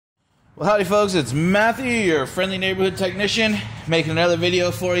Well, howdy folks, it's Matthew, your friendly neighborhood technician, making another video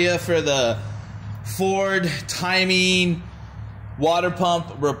for you for the Ford timing water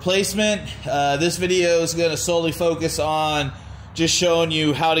pump replacement. This video is going to solely focus on just showing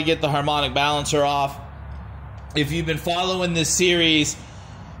you how to get the harmonic balancer off. If you've been following this series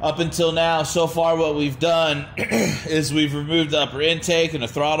up until now, so far what we've done is we've removed the upper intake and the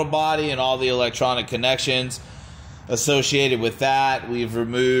throttle body and all the electronic connections associated with that. We've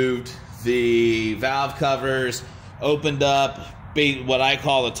removed the valve covers, opened up what I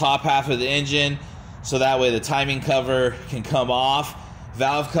call the top half of the engine, so that way the timing cover can come off.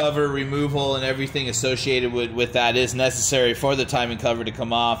 Valve cover removal and everything associated with that is necessary for the timing cover to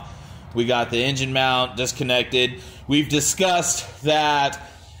come off. We got the engine mount disconnected. We've discussed that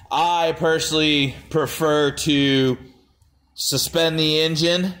I personally prefer to suspend the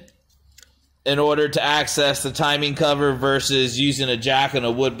engine in order to access the timing cover versus using a jack and a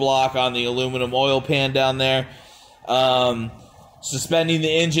wood block on the aluminum oil pan down there. Suspending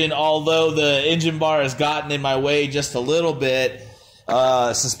the engine, although the engine bar has gotten in my way just a little bit,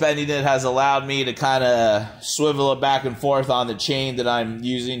 suspending it has allowed me to kind of swivel it back and forth on the chain that I'm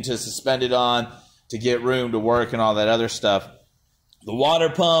using to suspend it on to get room to work and all that other stuff. The water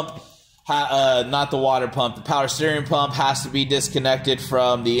pump, not the water pump, the power steering pump has to be disconnected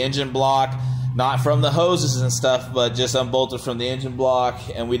from the engine block, not from the hoses and stuff, but just unbolted from the engine block,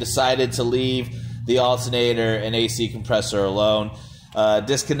 and we decided to leave the alternator and AC compressor alone.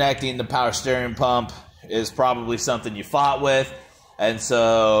 Disconnecting the power steering pump is probably something you fought with, and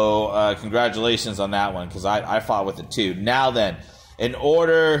so congratulations on that one, because I fought with it too. Now then, in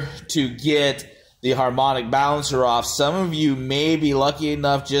order to get the harmonic balancer off, some of you may be lucky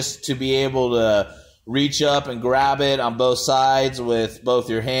enough just to be able to reach up and grab it on both sides with both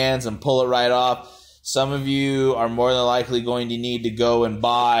your hands and pull it right off. Some of you are more than likely going to need to go and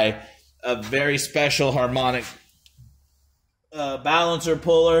buy a very special harmonic balancer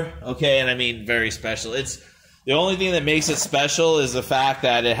puller. Okay, and I mean very special. It's the only thing that makes it special is the fact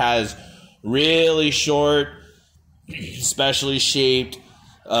that it has really short, specially shaped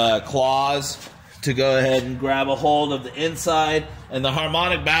claws to go ahead and grab a hold of the inside, and the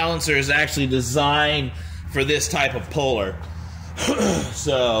harmonic balancer is actually designed for this type of puller.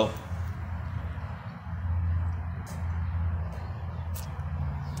 So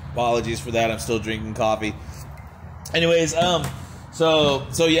apologies for that, I'm still drinking coffee. Anyways, so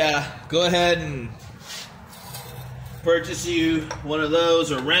yeah, go ahead and purchase you one of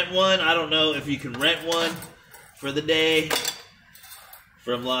those or rent one. I don't know if you can rent one for the day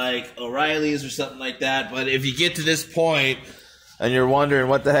from like O'Reilly's or something like that, but if you get to this point and you're wondering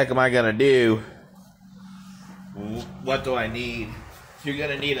what the heck am I gonna do, what do I need, you're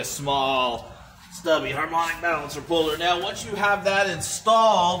gonna need a small stubby harmonic balancer puller. Now once you have that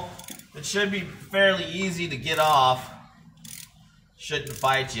installed, it should be fairly easy to get off. Shouldn't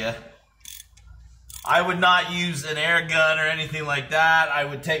bite you. I would not use an air gun or anything like that. I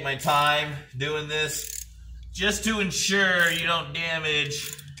would take my time doing this just to ensure you don't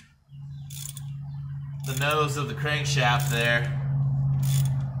damage the nose of the crankshaft there.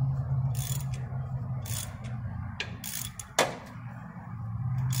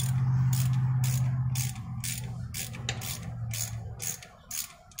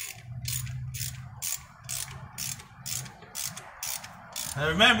 And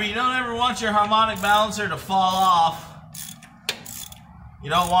remember, you don't ever want your harmonic balancer to fall off. You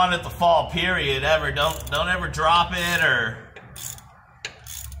don't want it to fall, period, ever. Don't ever drop it or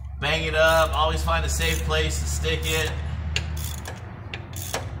bang it up. Always find a safe place to stick it.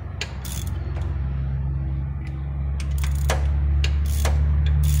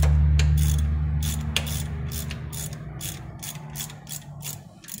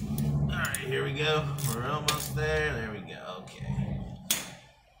 Alright, here we go. We're almost there. There we go. Okay.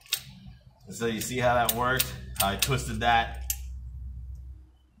 So you see how that worked? How I twisted that?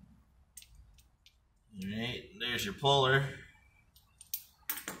 Alright, there's your puller.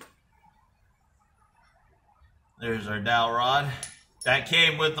 There's our dowel rod. That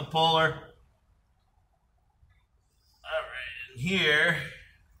came with the puller. Alright, and here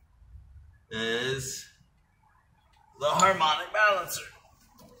is the harmonic balancer.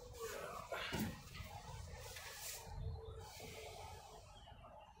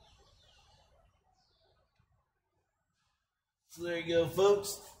 So there you go,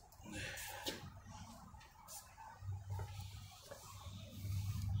 folks.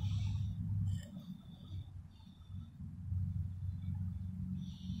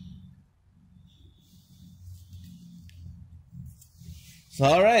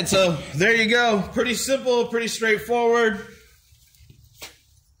 All right, so there you go. Pretty simple, pretty straightforward.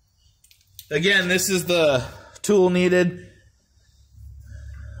 again, this is the tool needed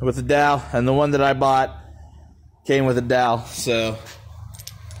with the dowel, and the one that I bought came with a dowel. So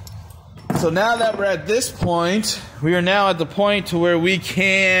now that we're at this point, we are now at the point to where we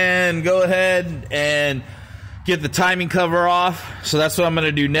can go ahead and get the timing cover off. So that's what I'm going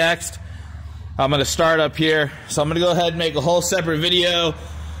to do next. I'm going to start up here. So I'm going to go ahead and make a whole separate video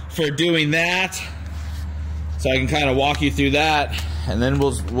for doing that, so I can kind of walk you through that, and then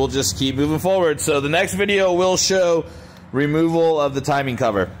we'll just keep moving forward. So the next video will show removal of the timing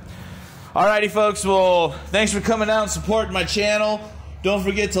cover. Alrighty, folks. Well, thanks for coming out and supporting my channel. Don't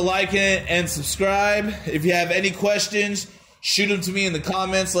forget to like it and subscribe. If you have any questions, shoot them to me in the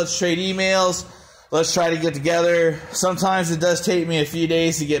comments. Let's trade emails. Let's try to get together. Sometimes it does take me a few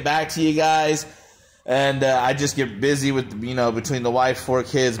days to get back to you guys, and I just get busy with, you know, between the wife, 4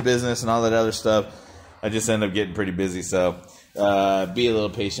 kids, business, and all that other stuff. I just end up getting pretty busy, so be a little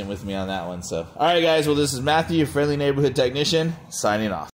patient with me on that one. So, all right, guys. Well, this is Matthew, your friendly neighborhood technician, signing off.